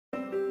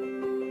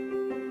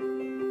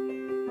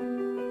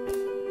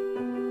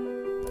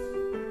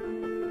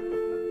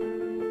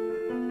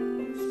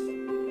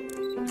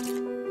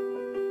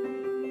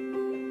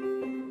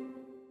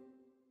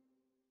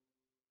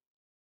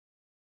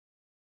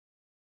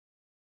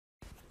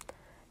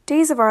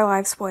Days of Our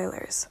Lives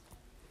spoilers.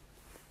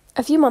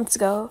 A few months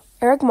ago,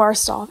 Eric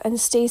Marstoff and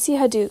Stacey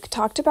Hadouk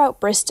talked about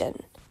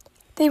Kristen.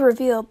 They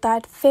revealed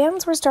that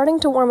fans were starting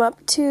to warm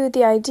up to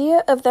the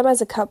idea of them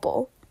as a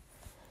couple.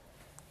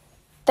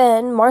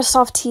 Then,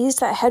 Marstoff teased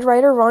that head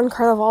writer Ron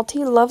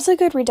Carlivati loves a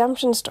good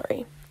redemption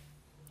story.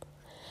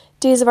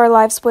 Days of Our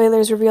Lives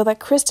spoilers reveal that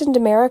Kristen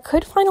DiMera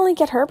could finally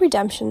get her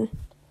redemption.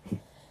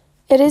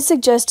 It is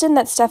suggested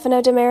that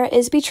Stefano DiMera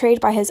is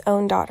betrayed by his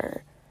own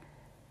daughter.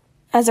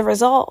 As a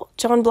result,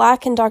 John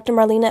Black and Dr.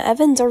 Marlena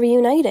Evans are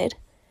reunited.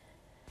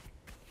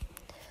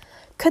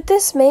 Could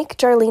this make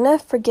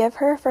Jarlena forgive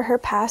her for her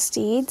past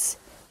deeds,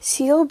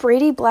 seal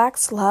Brady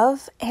Black's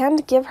love,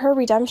 and give her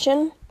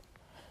redemption?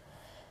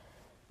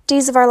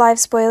 Days of Our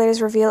Lives spoilers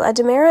reveal a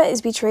DiMera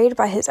is betrayed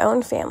by his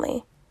own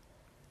family.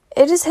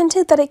 It is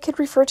hinted that it could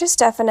refer to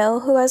Stefano,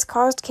 who has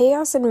caused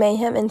chaos and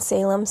mayhem in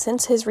Salem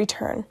since his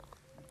return.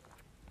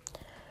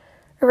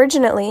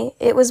 Originally,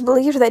 it was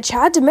believed that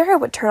Chad DiMera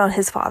would turn on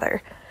his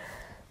father,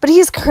 but he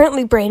is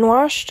currently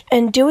brainwashed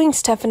and doing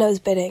Stefano's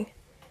bidding.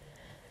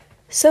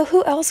 So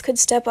who else could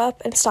step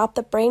up and stop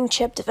the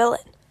brain-chipped villain?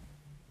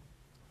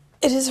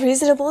 It is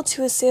reasonable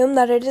to assume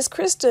that it is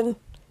Kristen.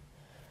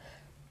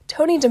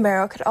 Tony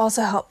DiMera could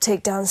also help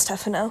take down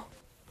Stefano.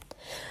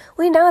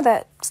 We know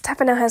that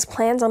Stefano has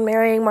plans on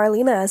marrying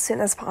Marlena as soon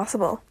as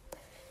possible.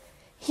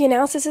 He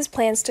announces his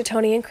plans to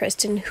Tony and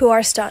Kristen, who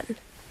are stunned.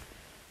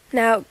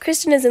 Now,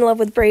 Kristen is in love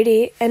with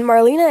Brady, and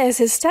Marlena is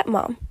his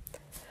stepmom.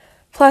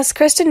 Plus,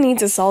 Kristen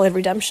needs a solid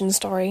redemption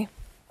story.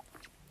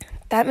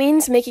 That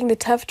means making the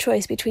tough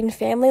choice between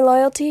family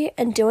loyalty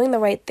and doing the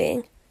right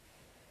thing.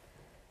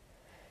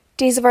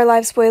 Days of Our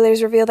Lives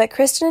spoilers reveal that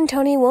Kristen and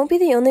Tony won't be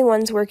the only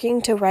ones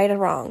working to right a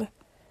wrong.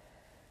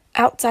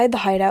 Outside the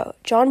hideout,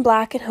 John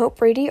Black and Hope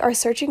Brady are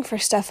searching for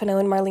Stefano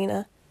and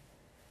Marlena.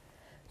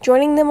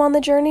 Joining them on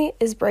the journey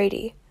is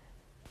Brady.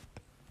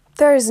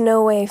 There is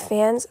no way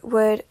fans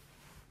would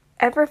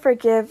ever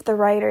forgive the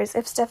writers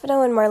if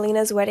Stefano and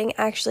Marlena's wedding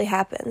actually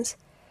happens.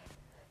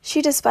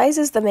 She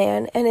despises the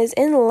man and is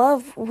in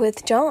love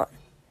with John.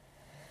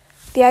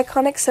 The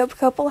iconic soap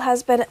couple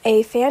has been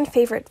a fan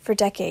favorite for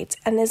decades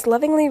and is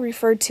lovingly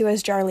referred to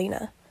as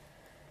Jarlena.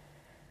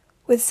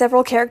 With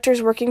several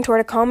characters working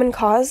toward a common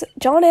cause,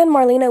 John and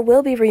Marlena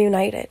will be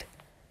reunited.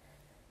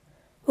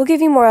 We'll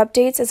give you more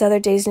updates as other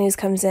days' news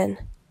comes in.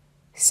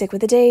 Stick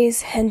with the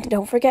days, and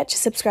don't forget to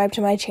subscribe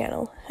to my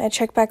channel. I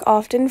check back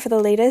often for the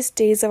latest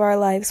Days of Our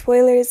Lives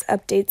spoilers,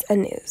 updates,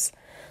 and news.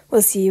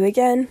 We'll see you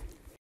again.